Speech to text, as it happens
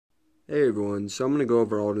Hey everyone, so I'm going to go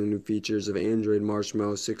over all the new features of Android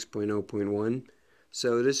Marshmallow 6.0.1.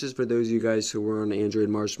 So this is for those of you guys who were on Android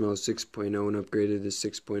Marshmallow 6.0 and upgraded to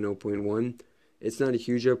 6.0.1. It's not a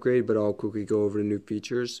huge upgrade, but I'll quickly go over the new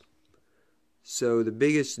features. So the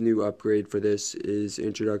biggest new upgrade for this is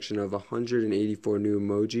introduction of 184 new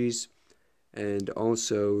emojis and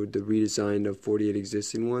also the redesign of 48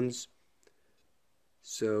 existing ones.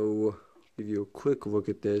 So I'll give you a quick look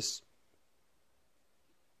at this.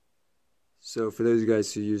 So for those of you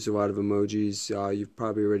guys who use a lot of emojis, you've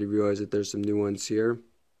probably already realized that there's some new ones here.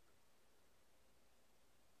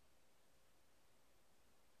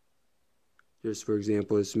 Just for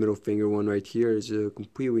example, this middle finger one right here is a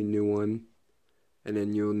completely new one. And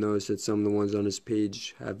then you'll notice that some of the ones on this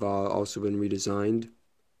page have also been redesigned.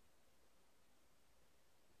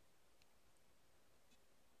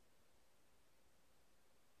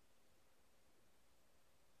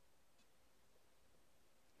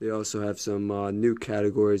 They also have some new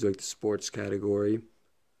categories like the sports category,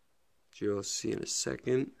 which you'll see in a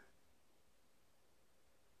second.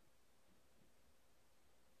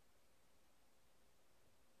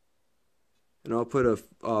 And I'll put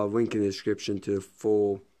a link in the description to the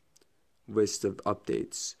full list of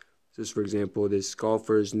updates. Just for example, this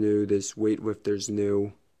golfer is new, this weightlifter is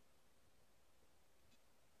new.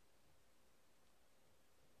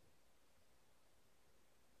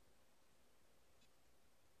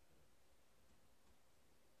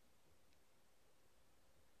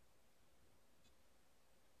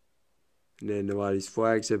 And then a lot of these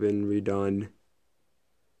flags have been redone.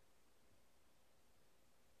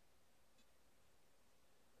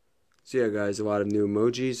 So yeah guys, a lot of new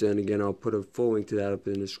emojis, and again I'll put a full link to that up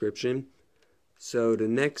in the description. So the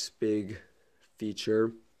next big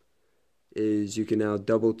feature is you can now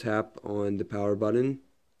double tap on the power button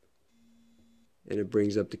and it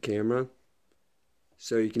brings up the camera.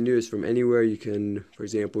 So you can do this from anywhere. You can, for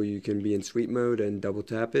example, you can be in sleep mode and double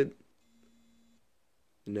tap it.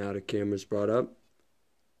 Now the camera's brought up.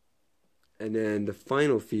 And then the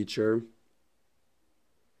final feature,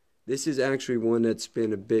 this is actually one that's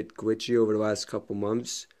been a bit glitchy over the last couple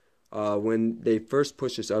months. When they first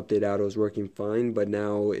pushed this update out, it was working fine, but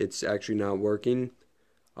now it's actually not working.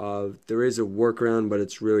 There is a workaround, but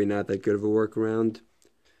it's really not that good of a workaround.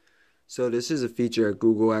 So this is a feature that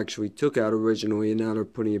Google actually took out originally, and now they're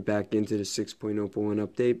putting it back into the 6.0.1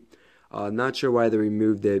 update. Not sure why they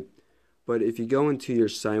removed it, but if you go into your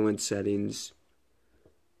silent settings,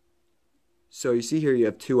 so you see here you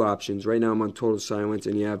have two options. Right now I'm on total silence,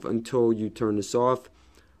 and you have until you turn this off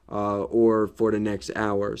or for the next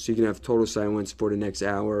hour. So you can have total silence for the next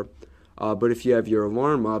hour. But if you have your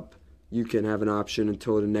alarm up, you can have an option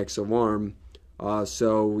until the next alarm.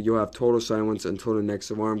 So you'll have total silence until the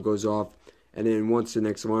next alarm goes off, and then once the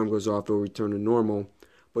next alarm goes off, it'll return to normal.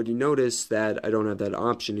 But you notice that I don't have that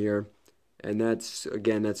option here, and that's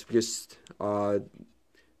just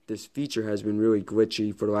this feature has been really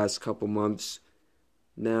glitchy for the last couple months.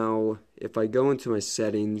 Now, if I go into my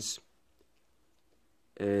settings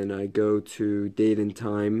and I go to date and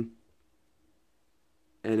time,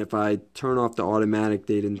 and if I turn off the automatic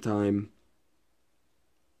date and time,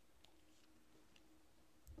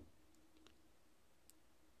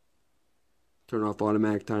 turn off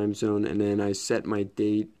automatic time zone, and then I set my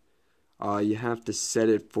date, you have to set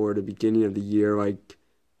it for the beginning of the year, like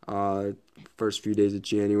first few days of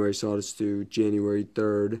January, so I'll just do January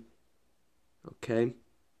 3rd. Okay.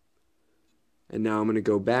 And now I'm going to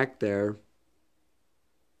go back there.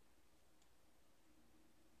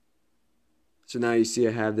 So now you see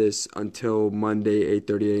I have this until Monday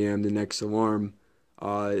 8:30 a.m. the next alarm.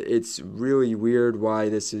 It's really weird why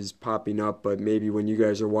this is popping up, but maybe when you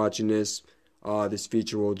guys are watching this, this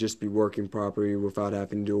feature will just be working properly without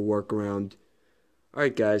having to do a workaround.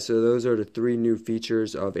 Alright guys, so those are the three new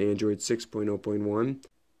features of Android 6.0.1.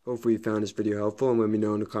 Hopefully you found this video helpful, and let me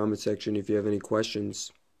know in the comment section if you have any questions.